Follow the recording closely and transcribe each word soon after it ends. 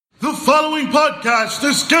following podcast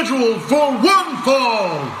is scheduled for one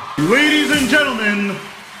fall. Ladies and gentlemen,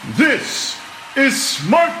 this is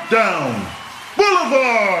Smarkdown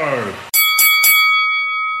Boulevard.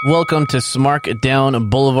 Welcome to Smarkdown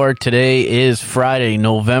Boulevard. Today is Friday,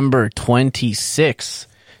 November 26th,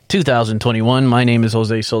 2021. My name is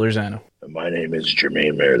Jose Solorzano. My name is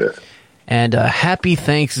Jermaine Meredith. And happy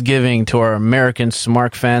Thanksgiving to our American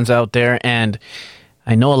Smark fans out there. And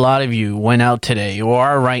I know a lot of you went out today or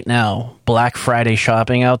are right now Black Friday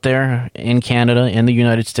shopping out there in Canada, in the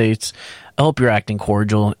United States. I hope you're acting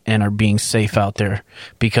cordial and are being safe out there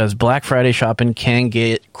because Black Friday shopping can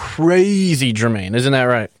get crazy, Jermaine. Isn't that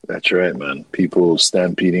right? That's right, man. People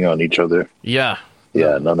stampeding on each other. Yeah.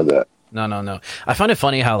 Yeah, none of that. No. I find it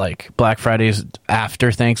funny how, like, Black Friday is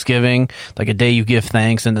after Thanksgiving, like a day you give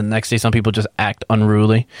thanks, and the next day some people just act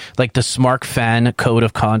unruly. Like, the Smark fan code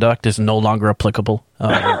of conduct is no longer applicable.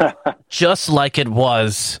 Just like it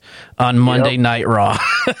was on Monday Night Raw.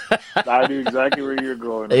 I knew exactly where you're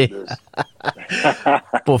going with this.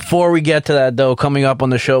 Before we get to that, though, coming up on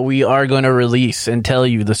the show, we are going to release and tell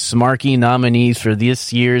you the Smarky nominees for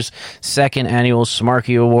this year's second annual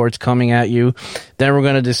Smarky Awards coming at you. Then we're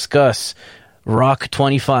going to discuss Rock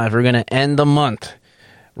 25. We're going to end the month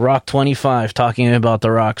Rock 25, talking about The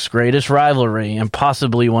Rock's greatest rivalry and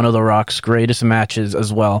possibly one of The Rock's greatest matches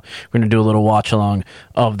as well. We're going to do a little watch-along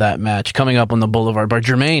of that match coming up on the Boulevard. But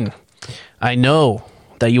Jermaine, I know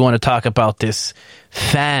that you want to talk about this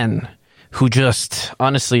fan who just,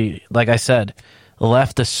 honestly, like I said,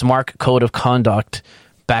 left the Smark code of conduct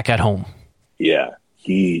back at home. Yeah,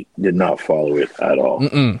 he did not follow it at all.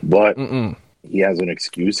 But he has an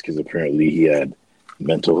excuse because apparently he had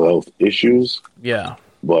mental health issues. Yeah.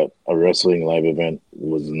 But a wrestling live event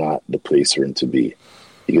was not the place for him to be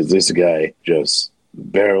because this guy just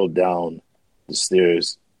barreled down the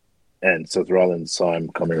stairs and Seth Rollins saw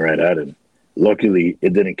him coming right at him. Luckily,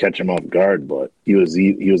 it didn't catch him off guard, but he was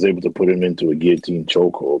able to put him into a guillotine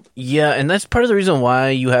chokehold. Yeah, and that's part of the reason why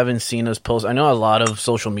you haven't seen us post. I know a lot of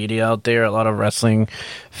social media out there, a lot of wrestling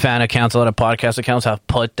fan accounts, a lot of podcast accounts have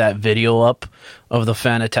put that video up of the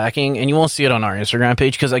fan attacking, and you won't see it on our Instagram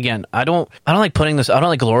page because, again, I don't like putting this. I don't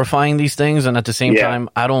like glorifying these things, and at the same time,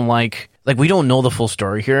 I don't like we don't know the full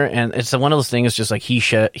story here, and it's one of those things. It's just like he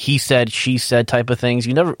said, she said type of things.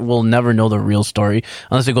 You will never know the real story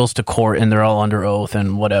unless it goes to court and they're all under oath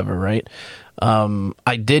and whatever, right?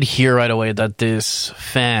 I did hear right away that this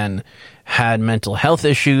fan had mental health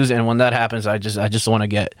issues, and when that happens, I just want to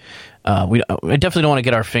get I definitely don't want to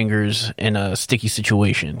get our fingers in a sticky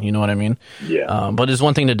situation. You know what I mean? Yeah. But it's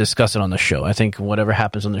one thing to discuss it on the show. I think whatever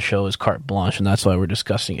happens on the show is carte blanche, and that's why we're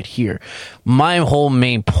discussing it here. My whole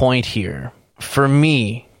main point here, for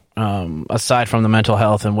me, aside from the mental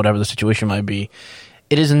health and whatever the situation might be,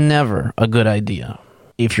 it is never a good idea.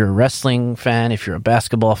 If you're a wrestling fan, if you're a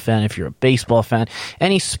basketball fan, if you're a baseball fan,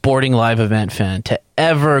 any sporting live event fan, to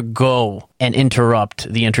ever go and interrupt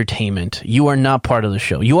the entertainment, you are not part of the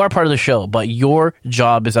show. You are part of the show, but your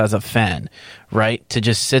job is as a fan, right? To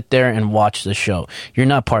just sit there and watch the show. You're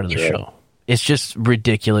not part of the show. It's just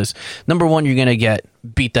ridiculous. Number one, you're going to get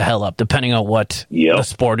beat the hell up, depending on what the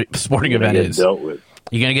sporting event is. You're going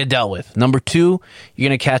to get dealt with. Number two, you're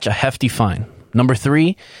going to catch a hefty fine. Number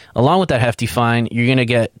three, along with that hefty fine, you're going to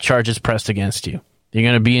get charges pressed against you. You're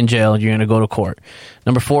going to be in jail. You're going to go to court.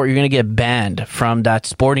 Number four, you're going to get banned from that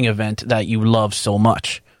sporting event that you love so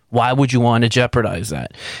much. Why would you want to jeopardize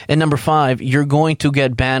that? And number five, you're going to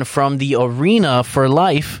get banned from the arena for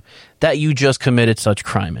life that you just committed such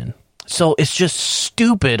crime in. So it's just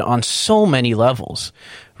stupid on so many levels,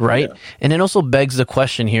 right? Yeah. And it also begs the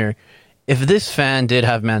question here, if this fan did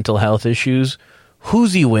have mental health issues,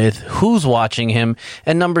 who's he with? Who's watching him?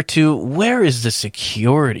 And number two, where is the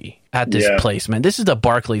security at this place, man? This is the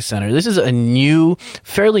Barclays Center. This is a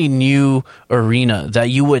fairly new arena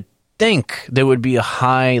that you would think there would be a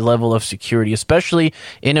high level of security, especially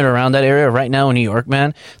in and around that area. Right now in New York,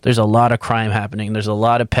 man, there's a lot of crime happening. There's a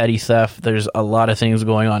lot of petty theft. There's a lot of things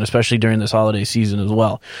going on, especially during this holiday season as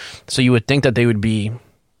well. So you would think that they would be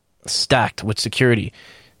stacked with security.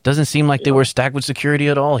 Doesn't seem like they were stacked with security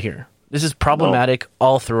at all here. This is problematic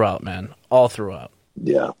all throughout, man. All throughout.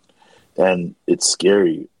 Yeah. And it's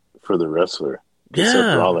scary for the wrestler. Yeah.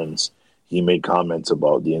 Seth Rollins, he made comments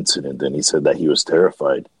about the incident, and he said that he was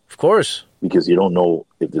terrified. Of course. Because you don't know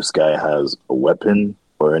if this guy has a weapon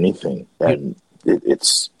or anything. And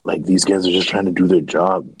it's like these guys are just trying to do their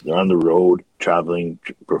job. They're on the road, traveling,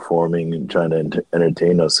 performing, and trying to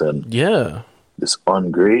entertain us. And this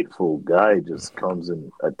ungrateful guy just comes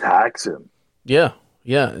and attacks him. Yeah.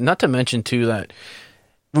 Yeah, not to mention, too, that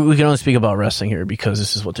we can only speak about wrestling here because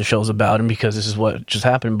this is what the show's about and because this is what just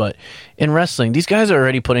happened. But in wrestling, these guys are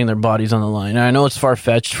already putting their bodies on the line. And I know it's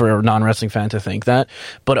far-fetched for a non-wrestling fan to think that,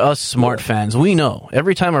 but us smart fans, we know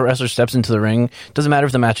every time a wrestler steps into the ring, doesn't matter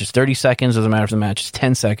if the match is 30 seconds, doesn't matter if the match is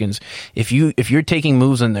 10 seconds. If you're taking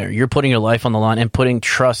moves in there, you're putting your life on the line and putting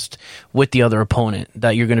trust with the other opponent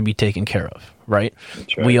that you're going to be taken care of. Right?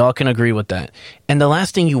 We all can agree with that. And the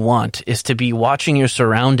last thing you want is to be watching your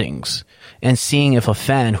surroundings and seeing if a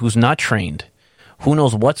fan who's not trained, who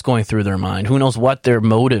knows what's going through their mind, who knows what their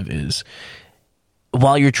motive is,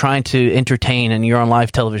 while you're trying to entertain and you're on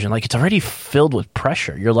live television. Like, it's already filled with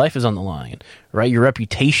pressure. Your life is on the line, right? Your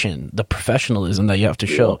reputation, the professionalism that you have to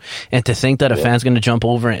show. And to think that a fan's going to jump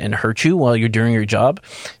over and hurt you while you're doing your job,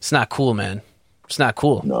 it's not cool, man. It's not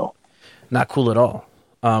cool. No. Not cool at all.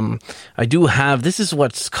 I do have, this is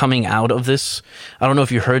what's coming out of this. I don't know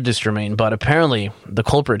if you heard this, Jermaine, but apparently the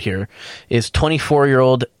culprit here is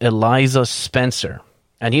 24-year-old Eliza Spencer.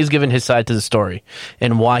 And he's given his side to the story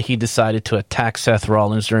and why he decided to attack Seth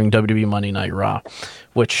Rollins during WWE Monday Night Raw,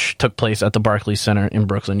 which took place at the Barclays Center in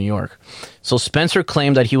Brooklyn, New York. So Spencer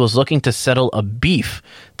claimed that he was looking to settle a beef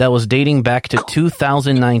that was dating back to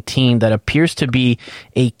 2019 that appears to be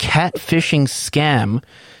a catfishing scam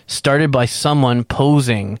started by someone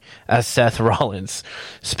posing as Seth Rollins.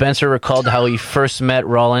 Spencer recalled how he first met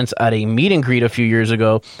Rollins at a meet and greet a few years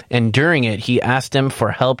ago, and during it, he asked him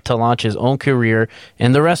for help to launch his own career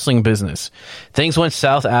in the wrestling business. Things went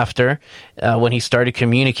south after when he started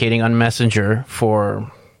communicating on Messenger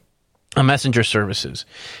services.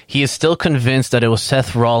 He is still convinced that it was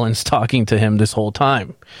Seth Rollins talking to him this whole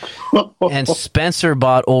time. And Spencer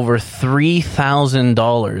bought over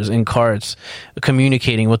 $3,000 in cards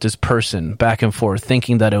communicating with this person back and forth,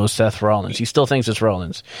 thinking that it was Seth Rollins. He still thinks it's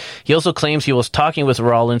Rollins. He also claims he was talking with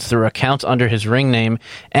Rollins through accounts under his ring name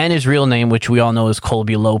and his real name, which we all know is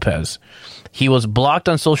Colby Lopez. He was blocked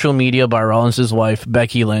on social media by Rollins' wife,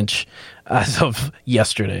 Becky Lynch, as of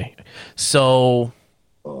yesterday. So...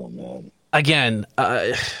 Oh, man. Again,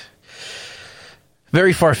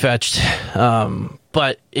 very far-fetched.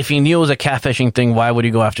 But if he knew it was a catfishing thing, why would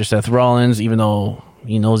he go after Seth Rollins, even though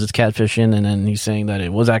he knows it's catfishing? And then he's saying that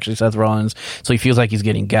it was actually Seth Rollins. So he feels like he's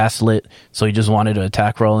getting gaslit. So he just wanted to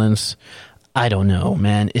attack Rollins. I don't know,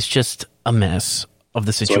 man. It's just a mess of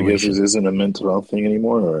the situation. So I guess this isn't a mental health thing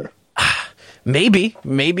anymore, or... Maybe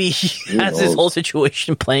he has this whole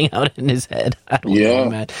situation playing out in his head. I don't know,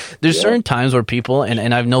 man. There's certain times where people,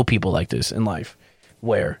 and I know people like this in life,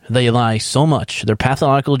 where they lie so much, they're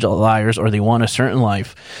pathological liars, or they want a certain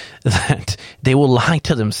life, that they will lie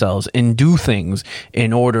to themselves and do things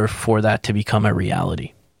in order for that to become a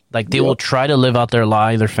reality. Like, they will try to live out their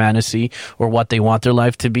lie, their fantasy, or what they want their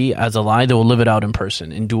life to be as a lie. They will live it out in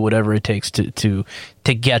person and do whatever it takes to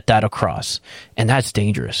get that across. And that's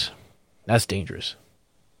dangerous. That's dangerous.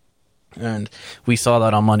 And we saw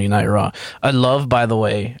that on Monday Night Raw. I love, by the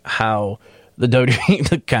way, how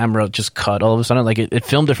the camera just cut all of a sudden. Like, it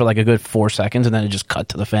filmed it for like a good 4 seconds, and then it just cut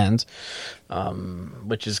to the fans,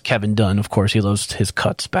 which is Kevin Dunn. Of course, he loves his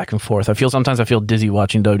cuts back and forth. Sometimes I feel dizzy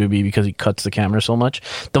watching WWE because he cuts the camera so much.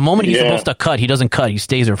 The moment he's supposed to cut, he doesn't cut. He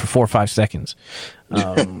stays there for 4 or 5 seconds.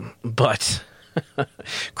 But...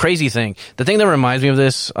 crazy thing. The thing that reminds me of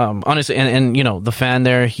this, honestly, and you know, the fan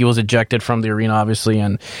there, he was ejected from the arena, obviously,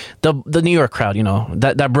 and the New York crowd, you know,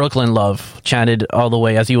 that Brooklyn love chanted all the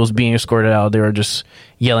way as he was being escorted out. They were just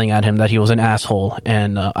yelling at him that he was an asshole,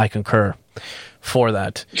 and I concur for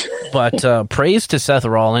that. But praise to Seth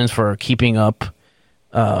Rollins for keeping up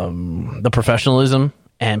the professionalism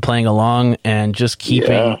and playing along and just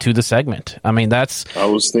keeping to the segment. I mean, that's... I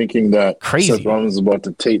was thinking that crazy. Seth Rollins was about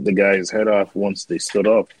to take the guy's head off once they stood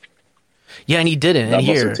up. Yeah, and he didn't. That and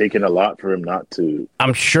must here, have taken a lot for him not to...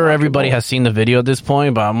 I'm sure everybody has seen the video at this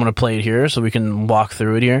point, but I'm going to play it here so we can walk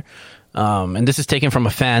through it here. And this is taken from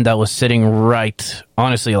a fan that was sitting right,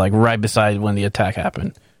 honestly, like right beside when the attack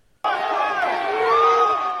happened.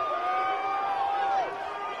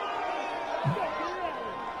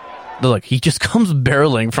 Look, he just comes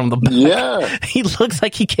barreling from the back. Yeah. He looks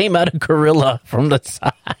like he came out of Gorilla from the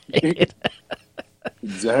side.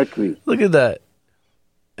 Exactly. Look at that.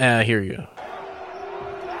 Here you go.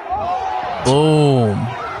 Boom.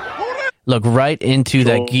 Look, right into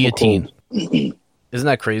that guillotine. Isn't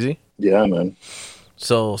that crazy? Yeah, man.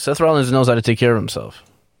 So, Seth Rollins knows how to take care of himself.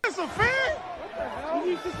 It's a fan?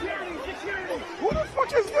 Who the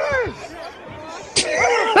fuck is this?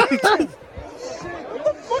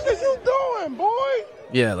 What are you doing, boy?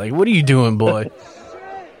 Yeah, like, what are you doing, boy?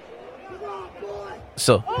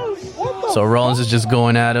 So Rollins is just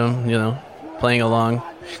going at him, you know, playing along.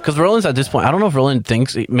 Because Rollins at this point, I don't know if Rollins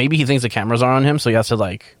thinks, maybe he thinks the cameras are on him, so he has to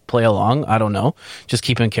like play along. I don't know. Just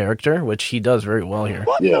keep in character, which he does very well here.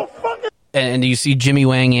 What Yeah. the fuck And you see Jimmy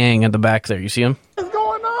Wang Yang at the back there. You see him? is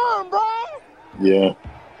going on, bro? Yeah.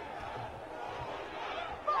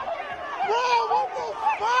 Bro, what the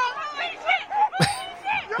fuck?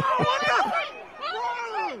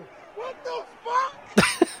 Yo, what the fuck?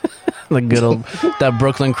 The good old, that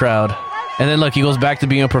Brooklyn crowd. And then look, he goes back to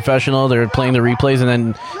being a professional. They're playing the replays, and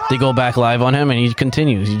then they go back live on him, and he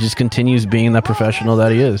continues. He just continues being that professional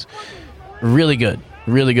that he is. Really good.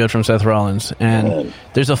 Really good from Seth Rollins. And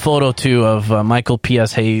there's a photo, too, of Michael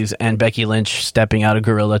P.S. Hayes and Becky Lynch stepping out of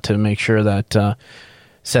Gorilla to make sure that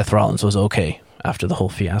Seth Rollins was okay after the whole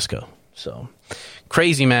fiasco. So,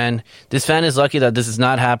 crazy, man. This fan is lucky that this has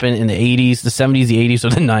not happened in the 80s, the 70s, the 80s, or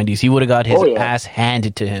the 90s. He would have got his ass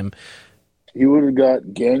handed to him. He would have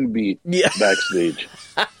got gang beat backstage.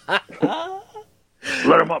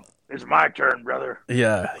 Let him up. It's my turn, brother.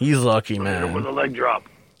 Yeah, he's lucky, man. With a leg drop.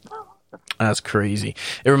 That's crazy.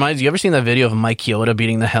 It reminds you ever seen that video of Mike Chioda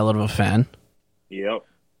beating the hell out of a fan? Yep.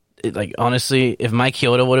 Like, honestly, if Mike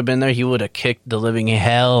Chioda would have been there, he would have kicked the living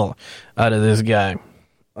hell out of this guy.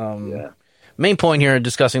 Main point here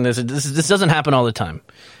discussing this doesn't happen all the time.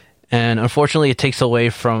 And unfortunately, it takes away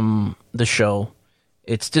from the show.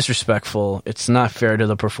 It's disrespectful. It's not fair to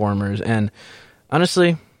the performers. And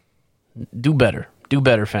honestly, do better. Do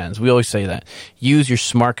better, fans. We always say that. Use your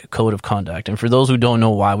SMART code of conduct. And for those who don't know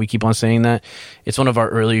why we keep on saying that, it's one of our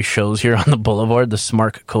earlier shows here on the Boulevard, the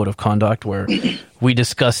SMART code of conduct, where we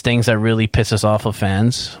discuss things that really piss us off of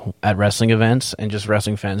fans at wrestling events and just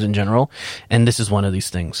wrestling fans in general. And this is one of these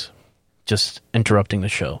things. Just interrupting the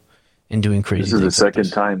show and doing crazy things. This is the second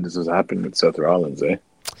time this has happened with Seth Rollins, eh?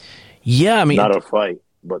 Yeah, I mean... Not a fight,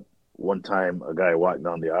 but one time a guy walked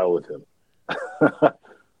down the aisle with him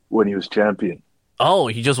when he was champion. Oh,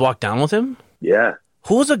 he just walked down with him? Yeah.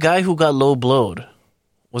 Who was the guy who got low blowed?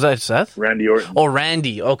 Was that Seth? Randy Orton. Oh,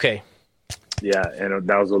 Randy. Okay. Yeah, and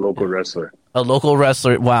that was a local wrestler. A local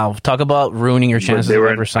wrestler. Wow. Talk about ruining your chances of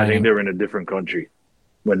ever I signing. think they were in a different country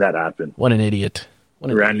when that happened. What an idiot.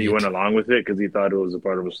 What an Randy idiot. went along with it because he thought it was a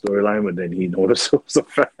part of a storyline, but then he noticed it was a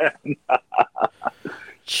fan.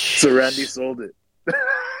 So Randy sold it.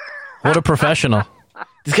 What a professional.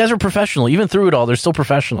 These guys are professional. Even through it all, they're still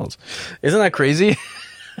professionals. Isn't that crazy?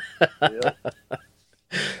 Yeah.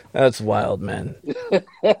 That's wild, man.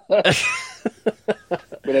 But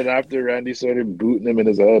then after Randy started booting him in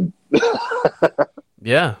his head.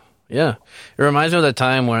 Yeah. It reminds me of that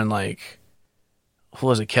time when, like, who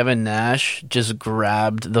was it? Kevin Nash just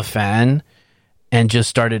grabbed the fan and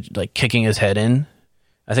just started, like, kicking his head in.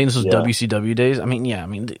 I think this was WCW days. I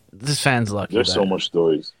mean, this fan's lucky. There's so much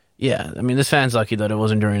stories. Yeah, I mean, this fan's lucky that it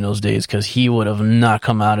wasn't during those days because he would have not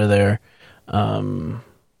come out of there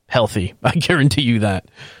healthy. I guarantee you that.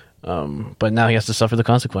 But now he has to suffer the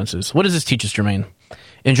consequences. What does this teach us, Jermaine?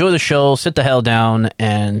 Enjoy the show, sit the hell down,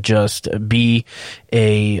 and just be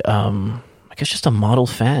just a model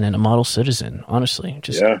fan and a model citizen, honestly.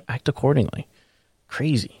 Just act accordingly.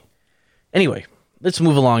 Crazy. Anyway, let's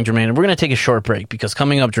move along, Jermaine. We're going to take a short break because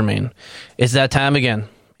coming up, Jermaine, it's that time again.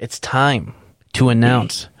 It's time to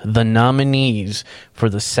announce the nominees for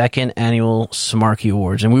the second annual Smarky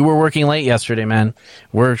Awards. And we were working late yesterday, man.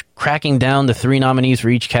 We're cracking down the 3 nominees for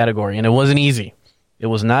each category, and it wasn't easy. It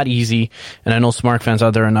was not easy, and I know Smart fans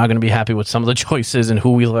out there are not going to be happy with some of the choices and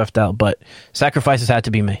who we left out, but sacrifices had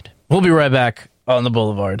to be made. We'll be right back on the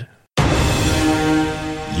Boulevard.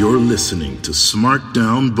 You're listening to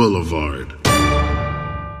Smartdown Boulevard.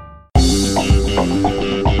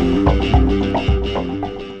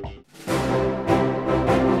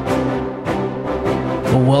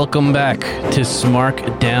 Welcome back to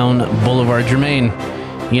Smartdown Boulevard. Jermaine,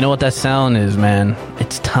 you know what that sound is, man.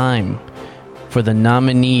 It's time for the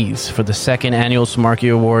nominees for the second annual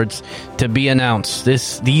Smarky Awards to be announced.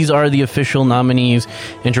 These are the official nominees.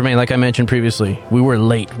 And Jermaine, like I mentioned previously, we were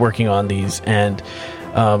late working on these, and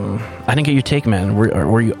I didn't get your take, man.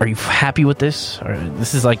 Are you happy with this? Or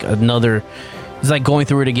this is like going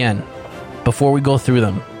through it again. Before we go through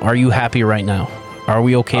them, are you happy right now? Are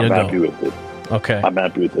we okay to go? I'm happy with it. Okay. I'm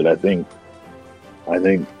happy with it. I think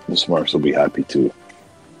the Smarks will be happy too.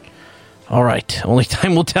 All right. Only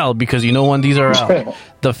time will tell, because you know when these are out,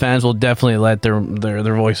 the fans will definitely let their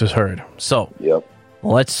voices heard. So,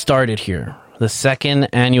 let's start it here. The second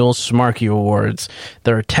annual Smarky Awards.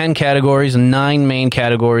 There are 10 categories, 9 main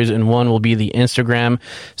categories, and one will be the Instagram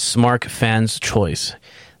Smark Fans Choice.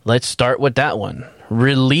 Let's start with that one.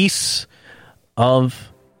 Release of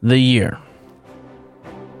the year.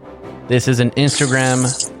 This is an Instagram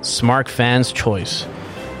Smark Fans Choice.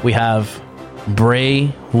 We have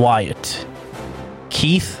Bray Wyatt,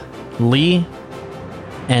 Keith Lee,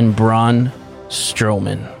 and Braun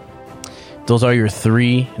Strowman. Those are your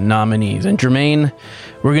 3 nominees. And Jermaine,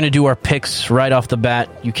 we're going to do our picks right off the bat.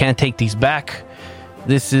 You can't take these back.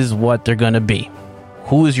 This is what they're going to be.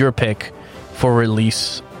 Who is your pick for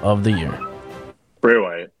release of the year? Bray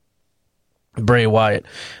Wyatt. Bray Wyatt.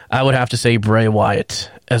 I would have to say Bray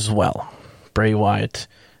Wyatt as well. Bray Wyatt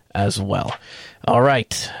as well. All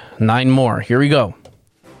right, 9 more. Here we go.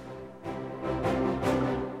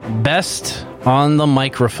 Best on the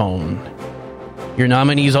microphone. Your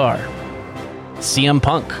nominees are CM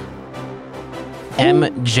Punk,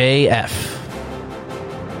 MJF,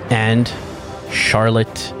 and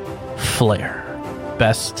Charlotte Flair.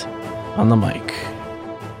 Best on the mic.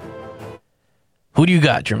 Who do you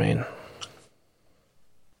got, Jermaine?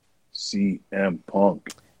 CM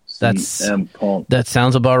Punk. That's CM Punk. That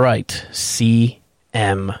sounds about right.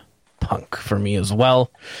 CM Punk for me as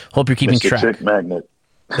well. Hope you're keeping Mr. track. Chick Magnet.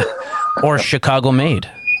 Or Chicago Made.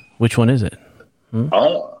 Which one is it?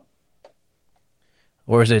 Or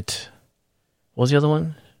is it... What was the other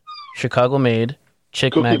one? Chicago Made.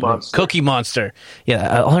 Chick Cookie Magnet. Monster. Cookie Monster.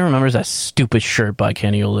 Yeah, all I remember is that stupid shirt by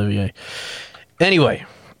Kenny Olivier. Anyway.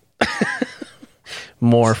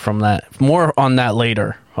 More from that. More on that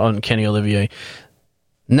later on Kenny Olivier.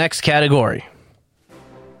 Next category.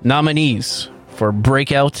 Nominees for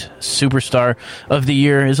Breakout Superstar of the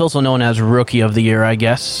Year is also known as Rookie of the Year, I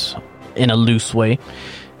guess, in a loose way.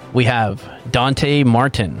 We have Dante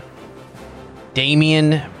Martin,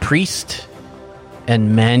 Damian Priest,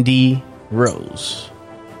 and Mandy Rose.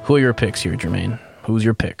 Who are your picks here, Jermaine? Who's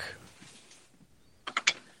your pick?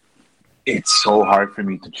 It's so hard for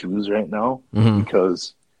me to choose right now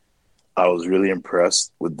because I was really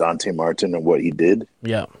impressed with Dante Martin and what he did.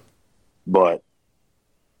 Yeah. But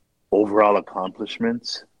overall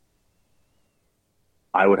accomplishments,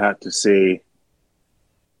 I would have to say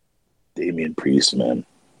Damian Priest, man.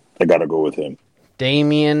 I got to go with him.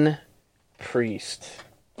 Damian Priest.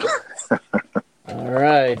 All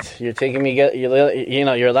right. You're taking me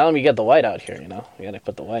you're allowing me to get the white out here, You got to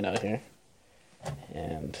put the white out here.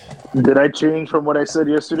 And did I change from what I said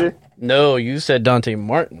yesterday? no, you said Dante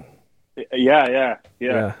Martin. Yeah.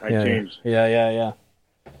 I changed. Yeah.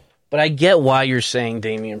 But I get why you're saying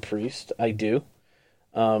Damian Priest. I do.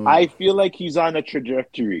 I feel like he's on a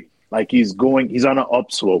trajectory. Like he's on an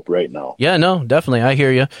upslope right now. Yeah, no, definitely. I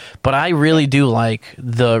hear you. But I really do like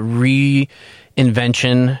the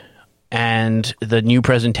reinvention and the new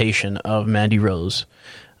presentation of Mandy Rose.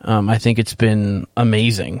 I think it's been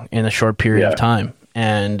amazing in a short period of time.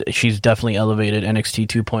 And she's definitely elevated NXT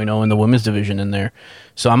 2.0 in the women's division in there.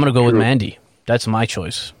 So I'm going to go with Mandy. That's my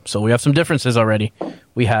choice. So we have some differences already.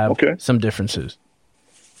 We have some differences.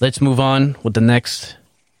 Let's move on with the next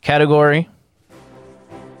category.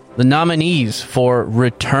 The nominees for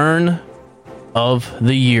Return of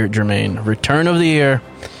the Year, Jermaine. Return of the Year.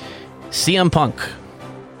 CM Punk,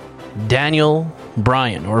 Daniel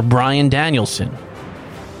Bryan, or Bryan Danielson,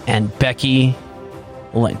 and Becky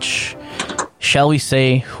Lynch. Shall we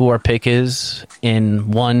say who our pick is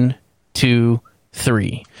in 1, 2,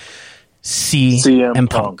 3? CM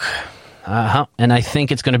Punk. And I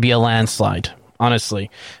think it's going to be a landslide.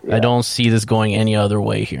 Honestly, I don't see this going any other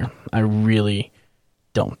way here. I really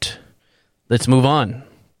don't. Let's move on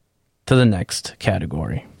to the next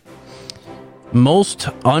category. Most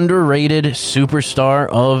underrated superstar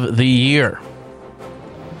of the year.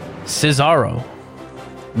 Cesaro,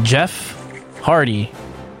 Jeff Hardy,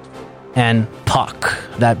 and Pac,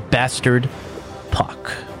 that bastard Pac.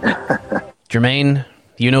 Jermaine,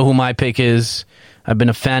 you know who my pick is. I've been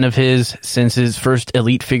a fan of his since his first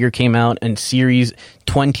Elite figure came out in Series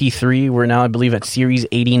 23. We're now, I believe, at Series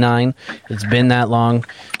 89. It's been that long.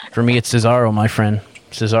 For me, it's Cesaro, my friend.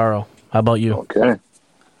 Cesaro. How about you? Okay.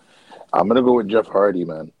 I'm going to go with Jeff Hardy,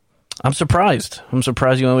 man. I'm surprised. I'm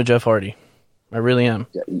surprised you went with Jeff Hardy. I really am.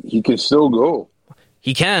 Yeah, he can still go.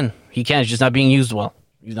 He can. He's just not being used well.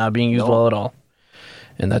 He's not being used well at all.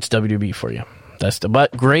 And that's WWE for you.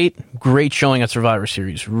 But great showing at Survivor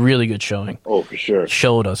Series. Really good showing. Oh, for sure. It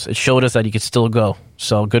showed us that he could still go.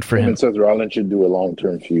 So good for him. And Seth Rollins should do a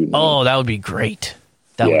long-term feud. Man. Oh, that would be great.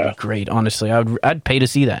 That would be great. Honestly, I'd pay to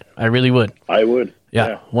see that. I really would. I would.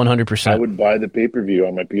 Yeah, 100%. I would buy the pay-per-view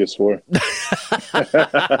on my PS4.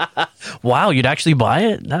 Wow, you'd actually buy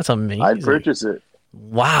it? That's amazing. I'd purchase it.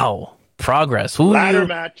 Wow, progress. Ladder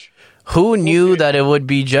match. Who knew that it would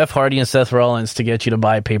be Jeff Hardy and Seth Rollins to get you to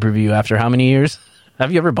buy a pay-per-view after how many years?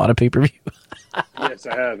 Have you ever bought a pay-per-view? Yes,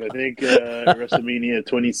 I have. I think WrestleMania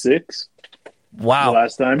 26. Wow. The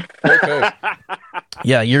last time. Okay.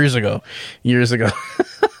 Yeah, years ago.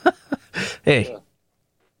 Hey,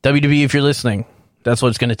 WWE, if you're listening, that's what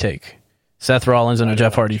it's going to take. Seth Rollins and a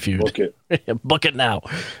Jeff Hardy feud. Book it. Book it now.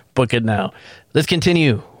 Book it now. Let's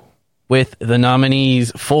continue with the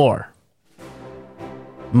nominees for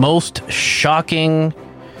most shocking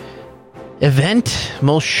event,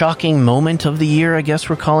 most shocking moment of the year, I guess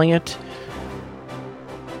we're calling it.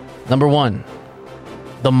 Number 1,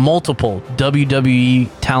 the multiple WWE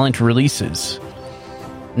talent releases.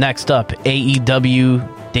 Next up,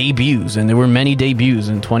 AEW debuts, and there were many debuts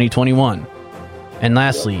in 2021. And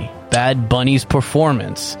lastly, Bad Bunny's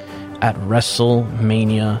performance at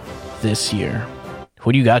WrestleMania this year.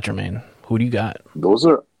 Who do you got, Jermaine? Who do you got? Those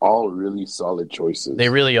are all really solid choices. They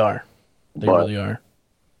really are. They But really are.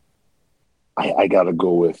 I gotta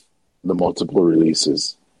go with the multiple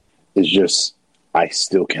releases. It's just, I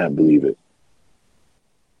still can't believe it.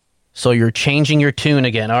 So you're changing your tune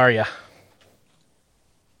again, are you?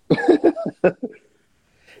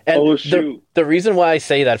 And Oh, shoot. the reason why I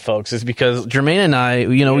say that, folks, is because Jermaine and I,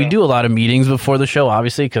 we do a lot of meetings before the show,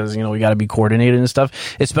 obviously, because, we got to be coordinated and stuff,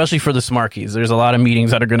 especially for the Smarkies. There's a lot of meetings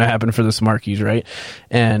that are going to happen for the Smarkies, right?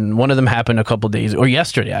 And one of them happened a couple days, or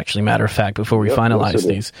yesterday, actually, matter of fact, before we finalized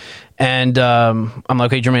these. And I'm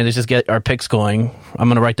like, okay, Jermaine, let's just get our picks going. I'm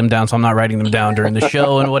going to write them down, so I'm not writing them down during the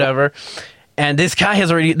show and whatever. And this guy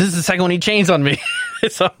this is the second one he changed on me.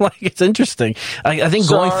 So I'm like, it's interesting. I think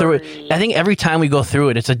going through it, I think every time we go through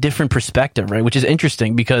it, it's a different perspective, right? Which is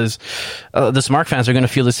interesting because the Smart fans are going to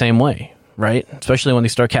feel the same way, right? Especially when they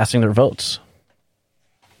start casting their votes.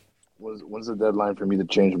 When's the deadline for me to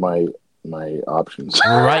change my options?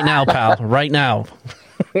 Right now, pal. Right now.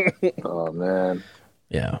 Oh, man.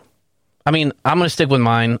 Yeah. I mean, I'm going to stick with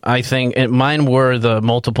mine. I think mine were the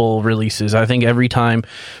multiple releases. I think every time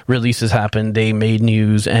releases happened, they made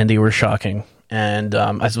news and they were shocking. And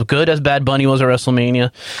as good as Bad Bunny was at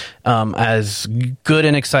WrestleMania, as good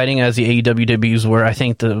and exciting as the AEW debuts were, I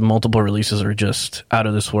think the multiple releases are just out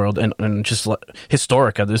of this world and just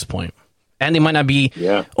historic at this point. And they might not be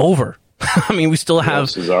over. I mean, we still have...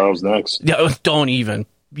 Cesaro's next. Yeah, don't even.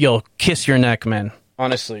 Yo, kiss your neck, man.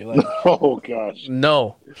 Honestly. Oh, gosh.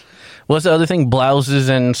 No. What's the other thing? Blouses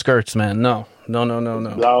and skirts, man. No.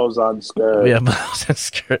 Blouse on skirt. Yeah, blouse and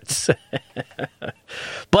skirts.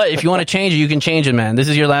 But if you want to change it, you can change it, man. This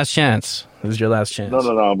is your last chance. No,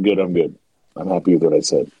 I'm good. I'm happy with what I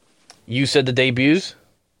said. You said the debuts?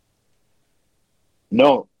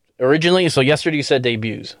 No. Originally, so yesterday you said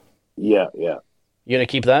debuts. Yeah. You gonna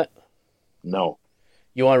keep that? No.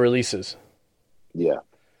 You want releases? Yeah.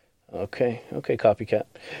 Okay, copycat.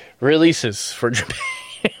 Releases for Japan.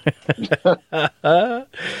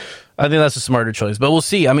 I think that's a smarter choice, but we'll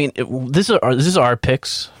see. I mean, this is our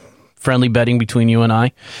picks, friendly betting between you and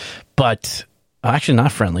I, but actually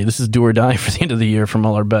not friendly. This is do or die for the end of the year from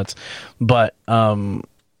all our bets. But the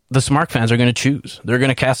Smart fans are going to choose. They're going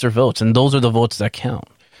to cast their votes, and those are the votes that count.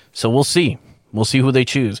 So we'll see. We'll see who they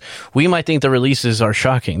choose. We might think the releases are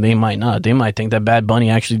shocking. They might not. They might think that Bad Bunny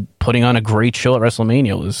actually putting on a great show at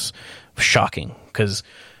WrestleMania was shocking because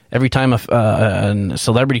every time a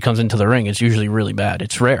celebrity comes into the ring, it's usually really bad.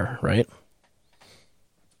 It's rare, right?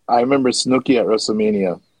 I remember Snooki at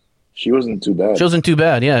WrestleMania. She wasn't too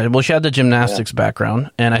bad. Yeah. Well, she had the gymnastics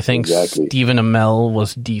background, and I think Stephen Amell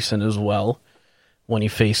was decent as well when he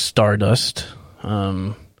faced Stardust.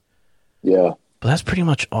 Yeah. But that's pretty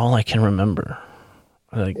much all I can remember.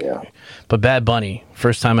 But Bad Bunny,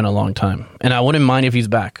 first time in a long time, and I wouldn't mind if he's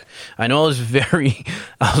back. I know I was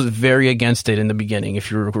very against it in the beginning, if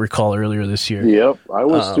you recall earlier this year. Yep, I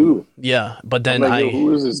was too. Yeah, but then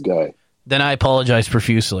who is this guy? Then I apologized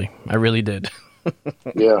profusely. I really did.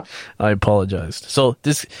 Yeah, I apologized. So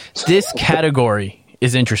this category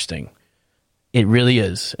is interesting. It really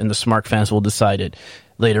is, and the Smart fans will decide it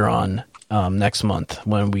later on. Next month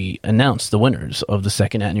when we announce the winners of the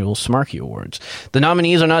second annual Smarky Awards. The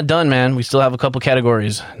nominees are not done, man. We still have a couple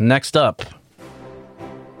categories. Next up,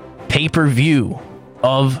 pay-per-view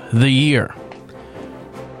of the year.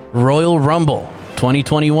 Royal Rumble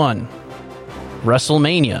 2021,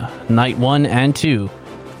 WrestleMania Night 1 and 2,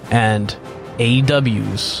 and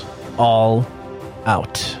AEW's All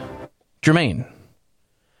Out. Jermaine,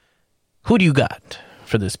 who do you got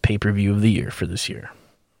for this pay-per-view of the year for this year?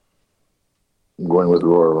 I'm going with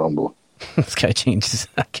Royal Rumble. This guy changes.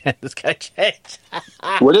 This guy changed.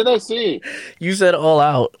 What did I say? You said All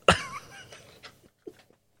Out.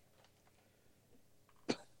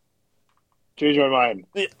 Change my mind.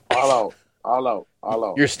 All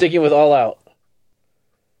out. You're sticking with All Out.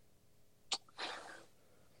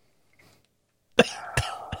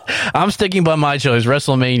 I'm sticking by my choice,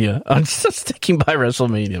 WrestleMania. I'm just sticking by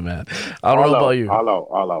WrestleMania, man. I don't know about you.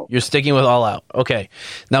 All out. You're sticking with All Out. Okay.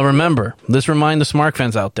 Now remember, let's remind the Smart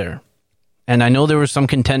fans out there. And I know there were some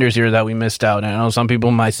contenders here that we missed out. And I know some people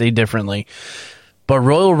might say differently. But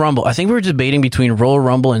Royal Rumble, I think we were debating between Royal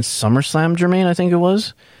Rumble and SummerSlam, Jermaine, I think it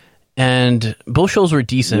was. And both shows were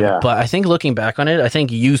decent, but I think looking back on it, I think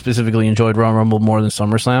you specifically enjoyed Royal Rumble more than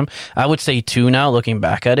SummerSlam. I would say 2 now, looking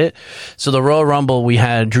back at it. So the Royal Rumble, we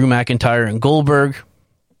had Drew McIntyre and Goldberg.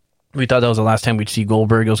 We thought that was the last time we'd see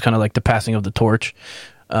Goldberg. It was kind of like the passing of the torch.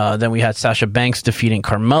 Then we had Sasha Banks defeating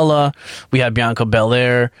Carmella. We had Bianca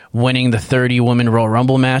Belair winning the 30-woman Royal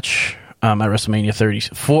Rumble match. At WrestleMania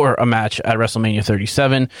 34, a match at WrestleMania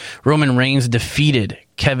 37. Roman Reigns defeated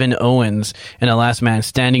Kevin Owens in a last man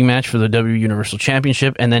standing match for the WWE Universal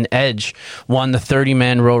Championship. And then Edge won the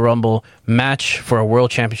 30-man Royal Rumble match for a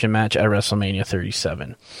World Championship match at WrestleMania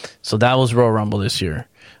 37. So that was Royal Rumble this year.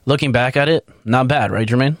 Looking back at it, not bad, right,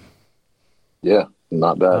 Jermaine? Yeah,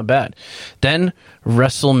 not bad. Not bad. Then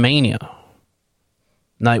WrestleMania,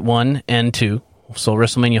 night 1 and 2. So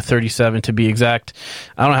WrestleMania 37 to be exact.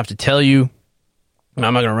 I don't have to tell you. I'm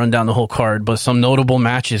not going to run down the whole card, but some notable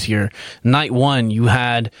matches here. Night 1, you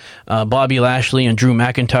had Bobby Lashley and Drew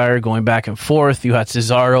McIntyre going back and forth. You had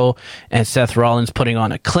Cesaro and Seth Rollins putting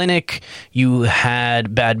on a clinic. You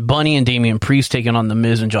had Bad Bunny and Damian Priest taking on The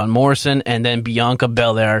Miz and John Morrison. And then Bianca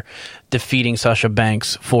Belair defeating Sasha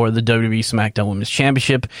Banks for the WWE SmackDown Women's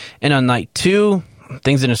Championship. And on night 2...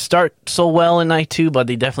 things didn't start so well in night 2, but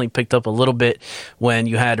they definitely picked up a little bit when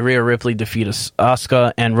you had Rhea Ripley defeat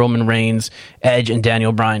Asuka and Roman Reigns, Edge, and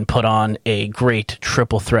Daniel Bryan put on a great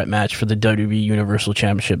triple threat match for the WWE Universal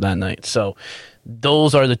Championship that night. So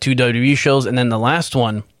those are the 2 WWE shows. And then the last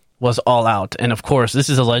one was All Out. And of course, this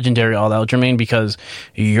is a legendary All Out, Jermaine, because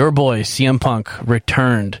your boy CM Punk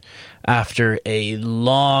returned after a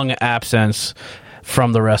long absence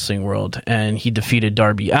from the wrestling world, and he defeated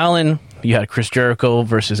Darby Allin. You had Chris Jericho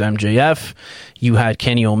versus MJF. You had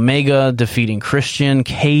Kenny Omega defeating Christian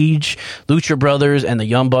Cage. Lucha Brothers and the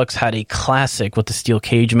Young Bucks had a classic with the steel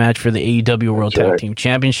cage match for the AEW World Tag Team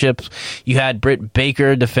Championships. You had Britt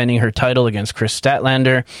Baker defending her title against Chris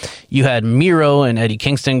Statlander. You had Miro and Eddie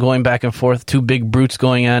Kingston going back and forth, 2 big brutes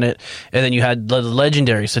going at it. And then you had the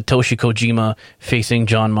legendary Satoshi Kojima facing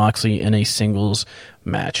Jon Moxley in a singles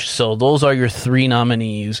match. So those are your 3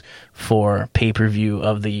 nominees for pay-per-view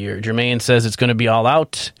of the year. Jermaine says it's going to be All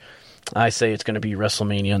Out. I say it's going to be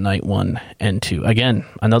WrestleMania night 1 and 2. Again,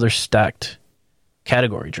 another stacked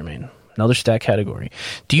category, Jermaine. Another stacked category.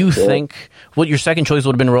 Do you think what your second choice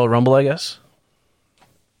would have been Royal Rumble, I guess?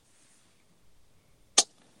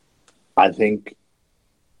 I think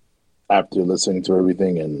after listening to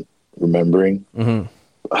everything and remembering,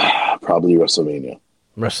 probably WrestleMania.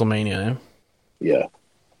 WrestleMania, eh? Yeah.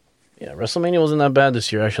 Yeah, WrestleMania wasn't that bad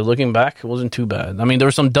this year. Actually, looking back, it wasn't too bad. I mean, there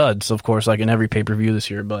were some duds, of course, like in every pay-per-view this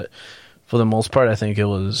year, but for the most part, I think it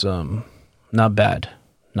was not bad.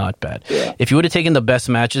 Not bad. Yeah. If you would have taken the best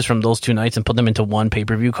matches from those 2 nights and put them into one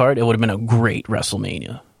pay-per-view card, it would have been a great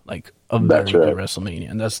WrestleMania. Like, a very good WrestleMania.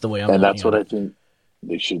 And that's the way I'm And that's what I think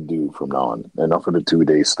they should do from now on. Enough of the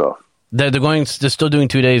 2-day stuff. They're still doing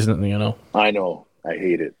 2 days, you know. I know. I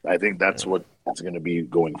hate it. I think that's what it's going to be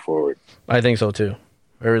going forward. I think so, too.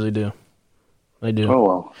 I really do. I do. Oh,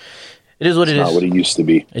 well. It is what it is. It's not what it used to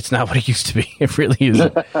be. It's not what it used to be. It really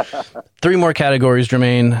isn't. 3 more categories,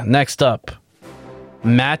 Jermaine. Next up,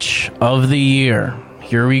 Match of the Year.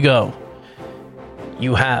 Here we go.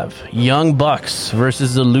 You have Young Bucks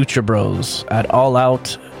versus the Lucha Bros at All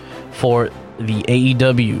Out for the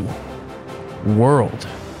AEW World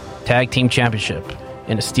Tag Team Championship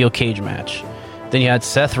in a steel cage match. Then you had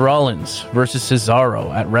Seth Rollins versus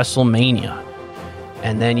Cesaro at WrestleMania.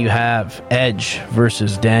 And then you have Edge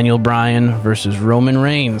versus Daniel Bryan versus Roman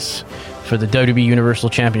Reigns for the WWE Universal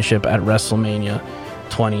Championship at WrestleMania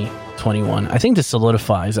 2021. I think this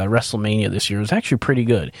solidifies that WrestleMania this year is actually pretty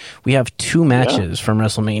good. We have 2 matches from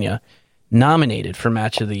WrestleMania nominated for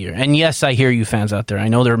Match of the Year. And yes, I hear you fans out there. I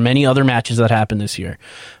know there are many other matches that happened this year.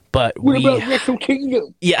 But what about Wrestle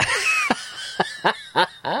Kingdom? Yeah.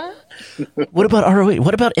 What about ROH?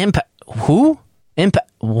 What about Impact? Who? Impact?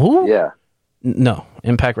 Who? Yeah. No,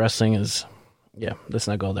 Impact Wrestling is... Yeah, let's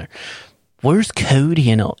not go there. Where's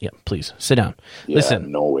Cody and all? Yeah, please, sit down. Yeah,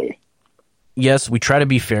 Listen. No way. Yes, we try to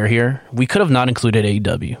be fair here. We could have not included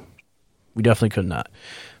AEW. We definitely could not.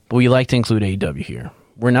 But we like to include AEW here.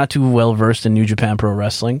 we're not too well versed in New Japan Pro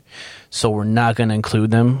Wrestling, so we're not going to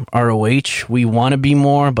include them. ROH, we want to be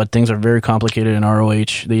more, but things are very complicated in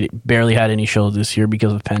ROH. They barely had any shows this year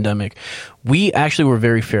because of the pandemic. We actually were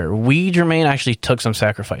very fair. We, Jermaine, actually took some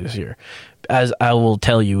sacrifice this year, as I will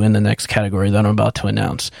tell you in the next category that I'm about to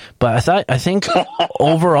announce. But I think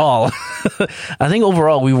overall,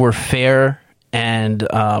 we were fair and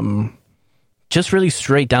just really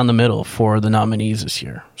straight down the middle for the nominees this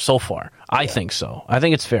year so far. I think so. I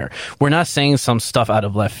think it's fair. We're not saying some stuff out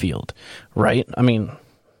of left field, right? I mean,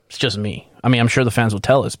 it's just me. I mean, I'm sure the fans will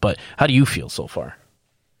tell us, but how do you feel so far?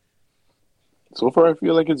 So far, I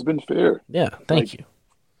feel like it's been fair. Yeah, thank you.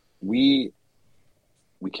 We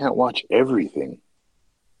can't watch everything.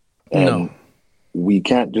 And No. we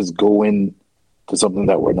can't just go in to something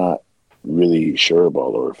that we're not really sure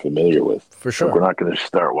about or familiar with. For sure. Like, we're not going to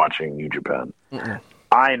start watching New Japan.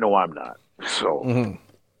 I know I'm not. So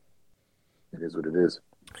it is what it is.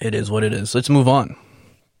 It is what it is. Let's move on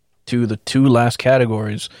to the two last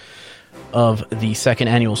categories of the second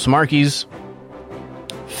annual Smarkies.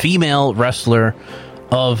 Female Wrestler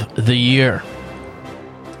of the Year.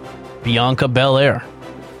 Bianca Belair,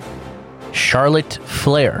 Charlotte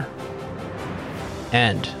Flair,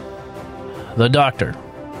 and the Doctor,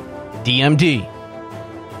 DMD,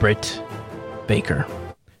 Britt Baker.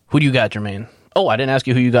 Who do you got, Jermaine? Oh, I didn't ask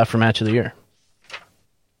you who you got for Match of the Year.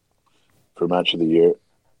 For Match of the Year,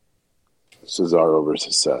 Cesaro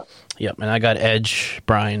versus Seth. Yep, and I got Edge,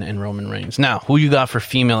 Bryan, and Roman Reigns. Now, who you got for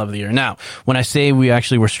Female of the Year? Now, when I say we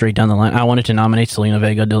actually were straight down the line, I wanted to nominate Selena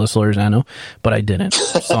Vega de los Lorzano, but I didn't.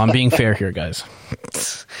 So I'm being fair here, guys.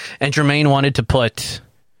 And Jermaine wanted to put...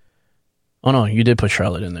 Oh, no, you did put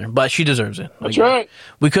Charlotte in there, but she deserves it. That's right.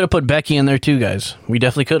 We could have put Becky in there too, guys. We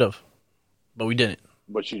definitely could have, but we didn't.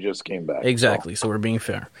 But she just came back. Exactly, so we're being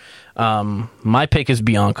fair. My pick is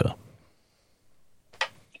Bianca.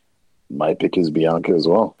 My pick is Bianca as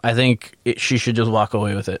well. I think she should just walk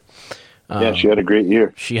away with it. Yeah, she had a great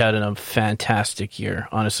year. She had a fantastic year.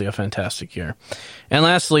 Honestly, a fantastic year. And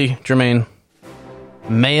lastly, Jermaine,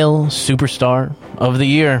 Male Superstar of the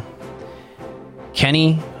Year,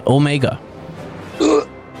 Kenny Omega,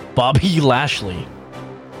 Bobby Lashley,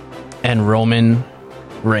 and Roman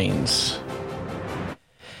Reigns.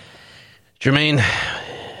 Jermaine,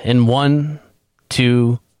 in 1,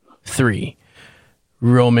 2, 3,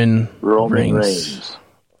 Roman Reigns.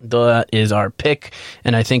 That is our pick,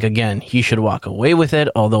 and I think, again, he should walk away with it,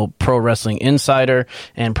 although Pro Wrestling Insider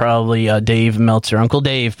and probably Dave Meltzer, Uncle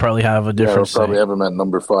Dave, probably have a different say. Probably have him at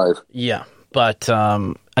number 5. Yeah, but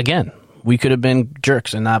again, we could have been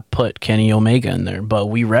jerks and not put Kenny Omega in there, but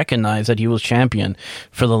we recognize that he was champion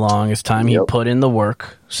for the longest time. He put in the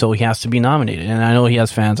work, so he has to be nominated, and I know he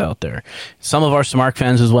has fans out there. Some of our Smart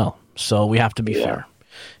fans as well, so we have to be fair.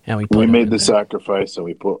 And we made the sacrifice and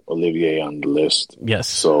we put Olivier on the list. Yes,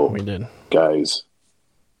 so we did. Guys,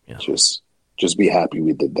 just be happy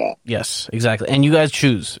we did that. Yes, exactly. And you guys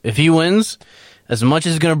choose. If he wins, as much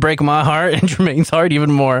as it's going to break my heart and Jermaine's heart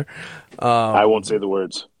even more. I won't say the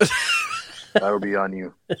words. That'll be on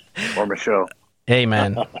you or Michelle. Hey,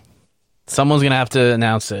 man. Someone's going to have to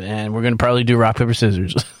announce it, and we're going to probably do rock, paper,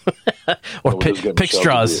 scissors. Or pick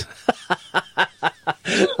straws.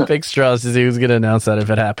 Pick straws to see who's going to announce that if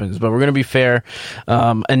it happens. But we're going to be fair.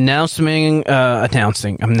 Announcements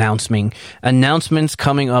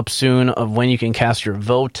coming up soon of when you can cast your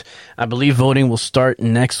vote. I believe voting will start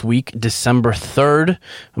next week, December 3rd.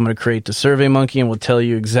 I'm going to create the Survey Monkey, and we'll tell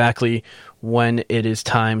you exactly when it is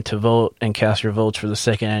time to vote and cast your votes for the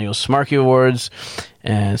second annual Smarky Awards.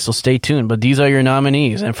 And so stay tuned. But these are your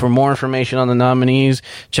nominees. And for more information on the nominees,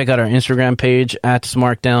 check out our Instagram page at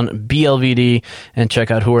SmarkdownBLVD and check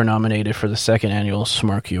out who are nominated for the second annual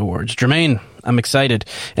Smarky Awards. Jermaine, I'm excited.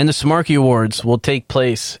 And the Smarky Awards will take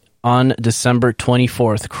place on December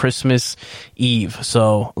 24th, Christmas Eve.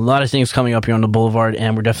 So a lot of things coming up here on the Boulevard,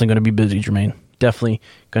 and we're definitely going to be busy, Jermaine. Definitely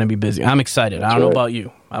going to be busy. I'm excited. I don't know about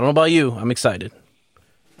you. I'm excited.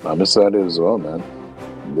 I'm excited as well, man.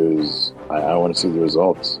 I want to see the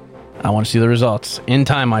results. I want to see the results. In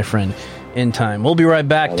time, my friend. In time. We'll be right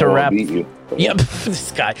back to wrap. Beat you, yep.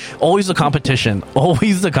 This guy. Always the competition.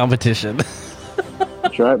 Always the competition.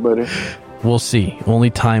 That's right, buddy. We'll see. Only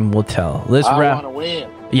time will tell. I want to win.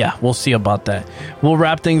 Yeah, we'll see about that. We'll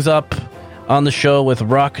wrap things up on the show with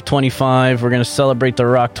Rock 25. We're going to celebrate the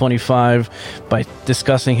Rock 25 by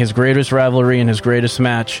discussing his greatest rivalry and his greatest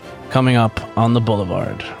match coming up on the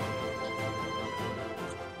Boulevard.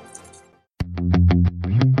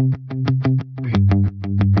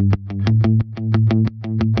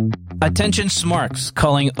 A Attention Smarks,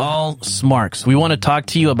 calling all Smarks. We want to talk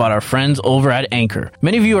to you about our friends over at Anchor.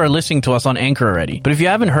 Many of you are listening to us on Anchor already, but if you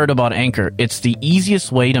haven't heard about Anchor, it's the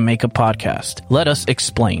easiest way to make a podcast. Let us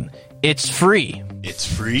explain. It's free. It's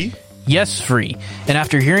free? Yes, free. And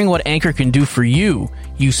after hearing what Anchor can do for you,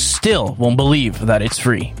 you still won't believe that it's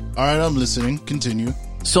free. All right, I'm listening. Continue.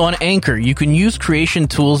 So on Anchor, you can use creation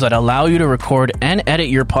tools that allow you to record and edit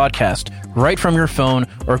your podcast right from your phone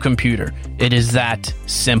or computer. It is that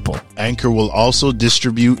simple. Anchor will also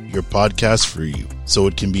distribute your podcast for you, so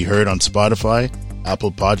it can be heard on Spotify,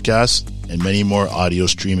 Apple Podcasts, and many more audio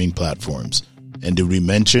streaming platforms. And did we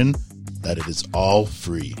mention that it is all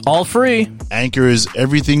free? All free. Anchor is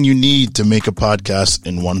everything you need to make a podcast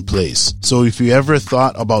in one place. So if you ever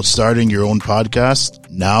thought about starting your own podcast,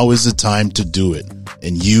 now is the time to do it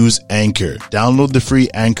and use Anchor. Download the free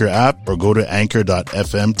Anchor app or go to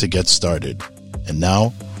anchor.fm to get started. And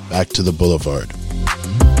now, back to the Boulevard.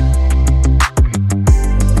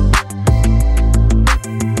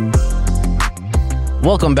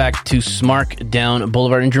 Welcome back to Smark Down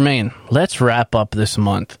Boulevard. And Jermaine, let's wrap up this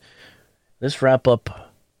month. Let's wrap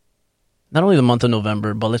up not only the month of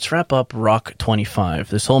November, but let's wrap up Rock 25.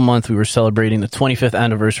 This whole month we were celebrating the 25th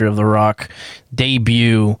anniversary of The Rock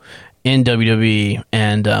debut in WWE,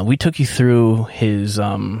 and we took you through his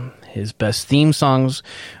best theme songs.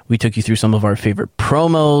 We took you through some of our favorite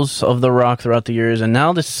promos of The Rock throughout the years, and now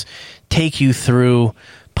let's take you through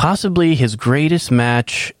possibly his greatest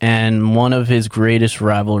match and one of his greatest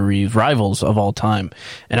rivals of all time.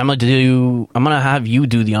 And I'm gonna have you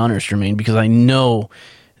do the honors, Jermaine, because I know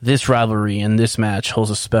this rivalry and this match holds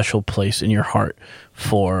a special place in your heart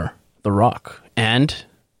for The Rock and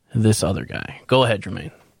this other guy. Go ahead, Jermaine.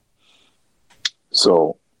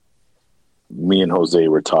 So, me and Jose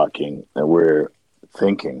were talking, and we're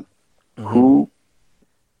thinking, who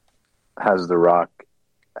has The Rock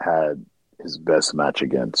had his best match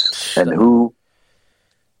against, and who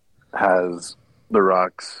has The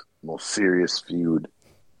Rock's most serious feud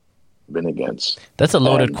been against? That's a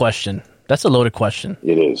loaded question. That's a loaded question.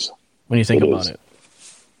 It is. When you think about it.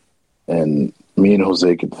 And me and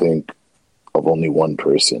Jose could think of only one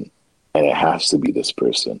person, and it has to be this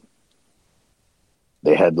person.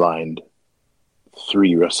 They headlined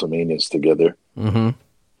 3 WrestleManias together. Mm-hmm.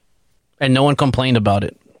 And no one complained about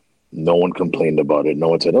it. No one complained about it. No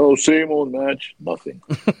one said, oh, same old match. Nothing.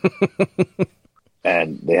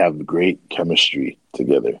 And they have great chemistry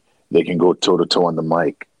together. They can go toe-to-toe on the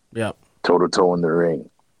mic. Yeah. Toe-to-toe in the ring.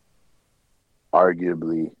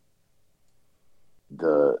 Arguably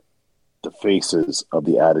the faces of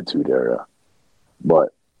the Attitude Era.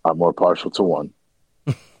 But I'm more partial to one.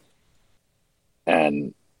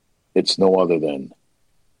 And it's no other than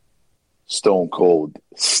Stone Cold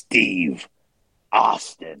Steve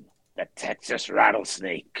Austin, the Texas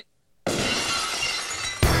Rattlesnake.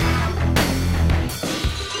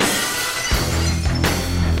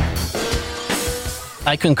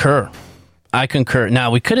 I concur.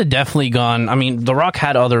 Now, we could have definitely gone... I mean, The Rock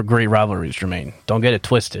had other great rivalries, Jermaine. Don't get it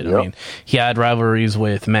twisted. Yep. I mean, he had rivalries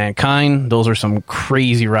with Mankind. Those are some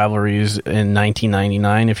crazy rivalries in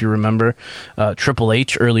 1999, if you remember. Triple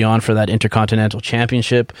H early on for that Intercontinental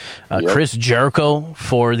Championship. Chris Jericho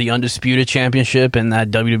for the Undisputed Championship and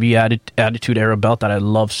that WWE Attitude Era belt that I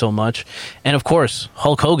love so much. And, of course,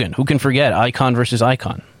 Hulk Hogan. Who can forget? Icon versus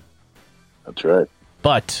Icon. That's right.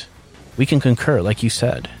 But we can concur, like you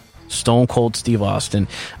said. Stone Cold Steve Austin.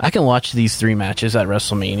 I can watch these 3 matches at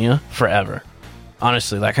WrestleMania forever.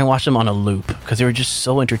 Honestly, I can watch them on a loop because they were just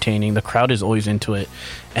so entertaining. The crowd is always into it.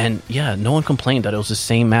 And yeah, no one complained that it was the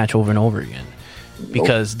same match over and over again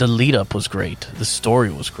because the lead up was great. The story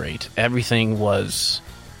was great. Everything was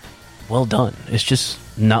well done. It's just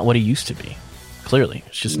not what it used to be. Clearly,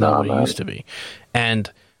 it's just not what it used to be. And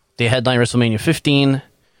they headlined WrestleMania 15.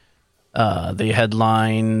 They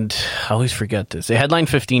headlined, I always forget this. They headlined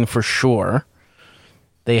 15 for sure.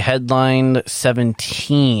 They headlined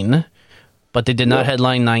 17, but they did not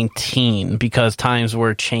headline 19 because times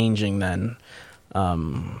were changing then.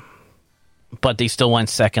 But they still went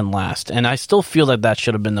second last. And I still feel that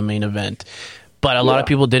should have been the main event. But a lot of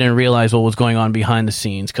people didn't realize what was going on behind the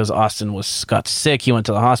scenes because Austin got sick. He went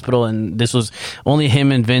to the hospital, and this was only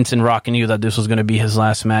him and Vince and Rock knew that this was going to be his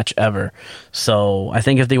last match ever. So I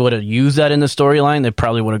think if they would have used that in the storyline, they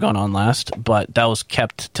probably would have gone on last. But that was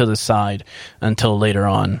kept to the side until later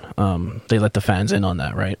on. They let the fans in on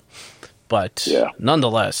that, right? But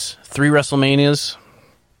nonetheless, 3 WrestleManias.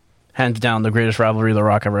 Hands down, the greatest rivalry The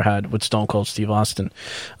Rock ever had with Stone Cold Steve Austin.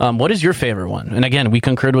 What is your favorite one? And again, we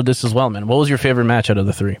concurred with this as well, man. What was your favorite match out of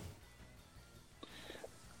the 3?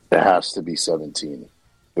 It has to be 17.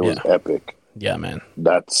 It was epic. Yeah, man.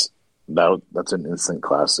 That's That's an instant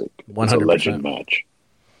classic. 100%. It's a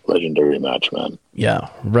legendary match, man. Yeah,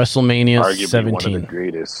 WrestleMania Arguably 17. one of the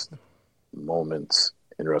greatest moments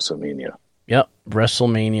in WrestleMania. Yep,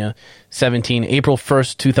 WrestleMania 17, April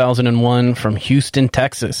 1st, 2001, from Houston,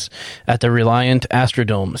 Texas, at the Reliant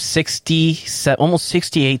Astrodome. Almost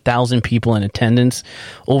 68,000 people in attendance,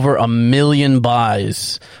 over 1 million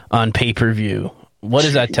buys on pay-per-view. What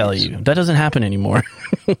does that tell you? That doesn't happen anymore.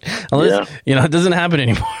 Unless, it doesn't happen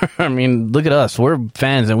anymore. I mean, look at us. We're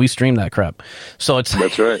fans and we stream that crap. So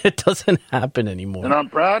That's right. It doesn't happen anymore. And I'm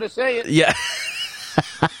proud to say it. Yeah.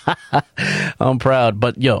 I'm proud.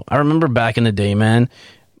 But I remember back in the day, man,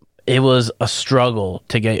 it was a struggle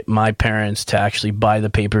to get my parents to actually buy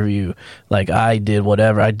the pay-per-view. Like, I did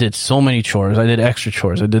whatever. I did so many chores. I did extra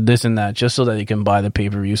chores. I did this and that just so that they can buy the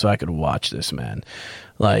pay-per-view so I could watch this, man.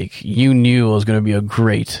 Like, you knew it was going to be a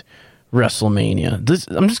great WrestleMania.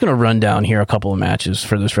 I'm just going to run down here a couple of matches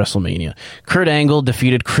for this WrestleMania. Kurt Angle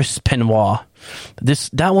defeated Chris Benoit.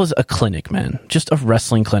 That was a clinic, man. Just a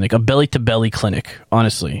wrestling clinic, a belly-to-belly clinic,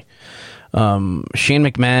 honestly. Shane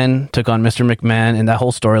McMahon took on Mr. McMahon, and that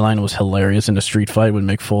whole storyline was hilarious in the street fight with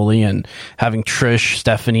Mick Foley and having Trish,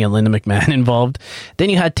 Stephanie, and Linda McMahon involved.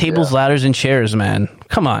 Then you had tables, ladders, and chairs, man.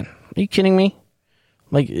 Come on. Are you kidding me?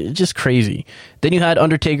 Like, just crazy. Then you had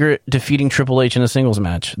Undertaker defeating Triple H in a singles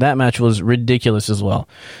match. That match was ridiculous as well.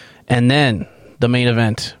 And then the main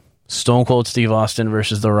event, Stone Cold Steve Austin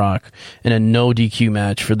versus The Rock in a no DQ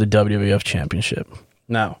match for the WWF Championship.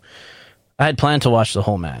 Now, I had planned to watch the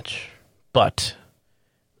whole match, but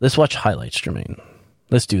let's watch highlights, Jermaine.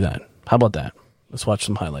 Let's do that. How about that? Let's watch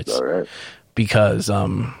some highlights. All right. Because,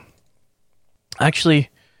 actually,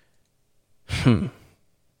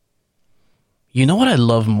 you know what I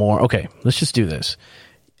love more? Okay, let's just do this.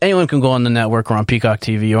 Anyone can go on the network or on Peacock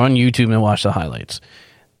TV or on YouTube and watch the highlights.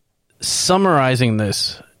 Summarizing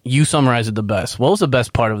this, you summarized it the best. What was the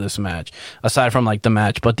best part of this match? Aside from like the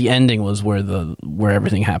match, but the ending was where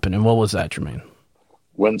everything happened. And what was that, Jermaine?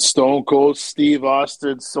 When Stone Cold Steve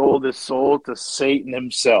Austin sold his soul to Satan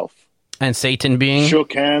himself. And Satan being?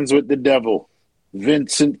 Shook hands with the devil.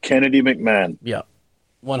 Vincent Kennedy McMahon. Yep.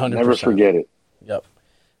 100%. Never forget it. Yep.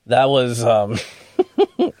 That was that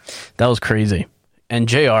was crazy. And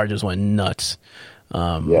JR just went nuts.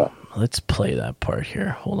 Let's play that part here.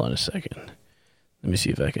 Hold on a second. Let me see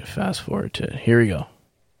if I can fast forward to it. Here we go.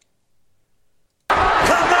 Come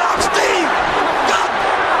on, Steve!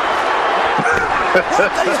 What the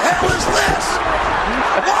hell is this?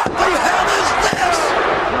 What the hell is this?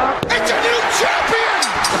 It's a new champion!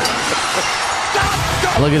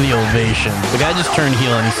 Look at the ovation. The guy just turned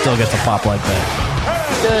heel and he still gets a pop like that.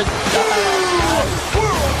 Good.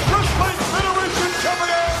 World Wrestling Federation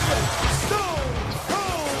champion, Stone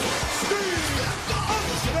Cold Steve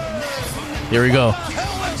Austin! Here we go. What the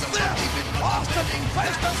hell is this? Austin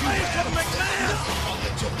face to face with McMahon!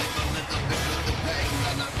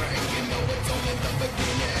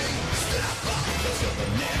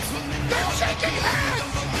 They're shaking hands!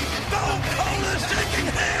 Stone Cold is shaking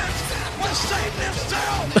hands with Satan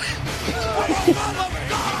himself! For the love of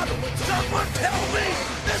God, someone tell me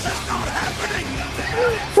this is not happening!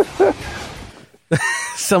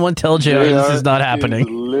 Someone tell JR this is not happening.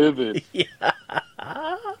 Livid.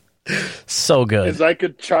 So good. It's like a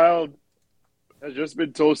child has just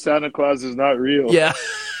been told Santa Claus is not real. Yeah.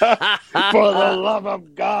 For the love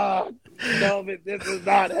of God, tell me this is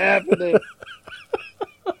not happening.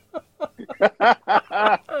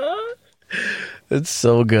 It's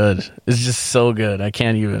so good. It's just so good. I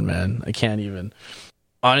can't even, man. I can't even.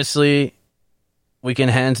 Honestly, we can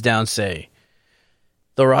hands down say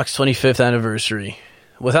The Rock's 25th anniversary,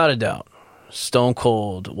 without a doubt, Stone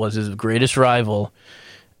Cold was his greatest rival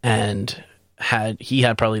and he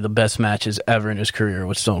had probably the best matches ever in his career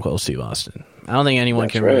with Stone Cold Steve Austin. I don't think anyone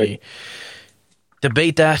can really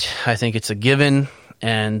debate that. I think it's a given.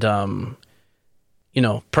 And,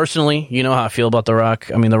 personally, you know how I feel about The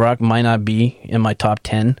Rock. I mean, The Rock might not be in my top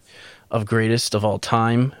 10 of greatest of all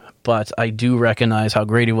time, but I do recognize how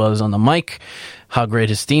great he was on the mic, how great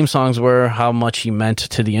his theme songs were, how much he meant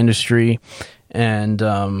to the industry. And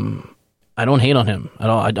I don't hate on him at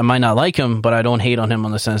all. I might not like him, but I don't hate on him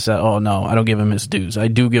on the sense that, oh, no, I don't give him his dues. I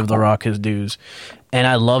do give The Rock his dues. And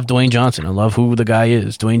I love Dwayne Johnson. I love who the guy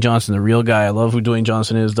is. Dwayne Johnson, the real guy. I love who Dwayne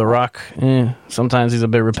Johnson is. The Rock, sometimes he's a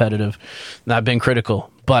bit repetitive. And I've been critical,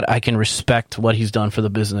 but I can respect what he's done for the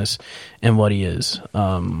business and what he is.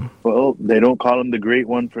 Well, they don't call him the great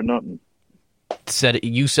one for nothing.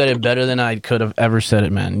 You said it better than I could have ever said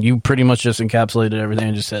it, man. You pretty much just encapsulated everything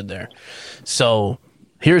I just said there. So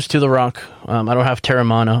here's to The Rock. I don't have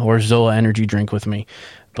Terramana or Zoa energy drink with me,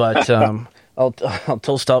 but I'll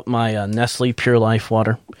toast up my Nestle Pure Life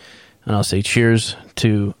water, and I'll say cheers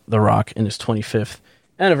to The Rock in his 25th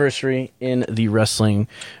anniversary in the wrestling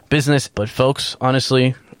business. But folks,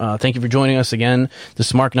 honestly, thank you for joining us again. The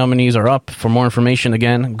Smark nominees are up. For more information,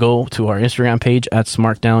 again, go to our Instagram page at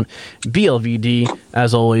SmarkdownBLVD,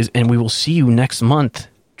 as always, and we will see you next month.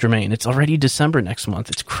 Jermaine, it's already December next month.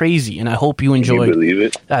 It's crazy, and I hope you enjoyed. Can you believe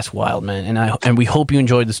it? That's wild, man. And we hope you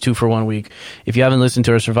enjoyed this 2-for-1 week. If you haven't listened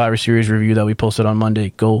to our Survivor Series review that we posted on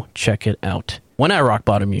Monday, go check it out. When I rock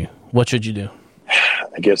bottom you, what should you do?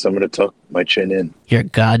 I guess I'm going to tuck my chin in. You're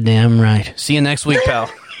goddamn right. See you next week, pal.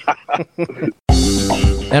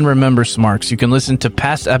 And remember, Smarks, you can listen to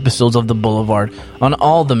past episodes of The Boulevard on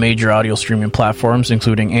all the major audio streaming platforms,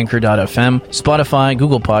 including Anchor.fm, Spotify,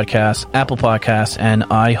 Google Podcasts, Apple Podcasts, and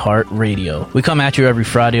iHeartRadio. We come at you every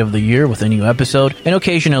Friday of the year with a new episode, and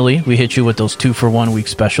occasionally we hit you with those 2-for-1 week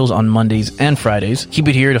specials on Mondays and Fridays. Keep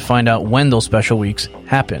it here to find out when those special weeks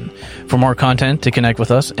happen. For more content to connect with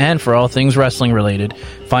us, and for all things wrestling related,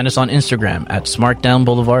 find us on Instagram at Smarkdown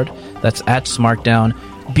Boulevard. That's at Smarkdown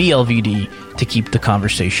BLVD to keep the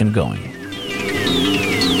conversation going.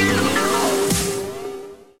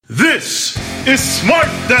 This is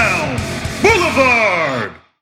Smarkdown Boulevard!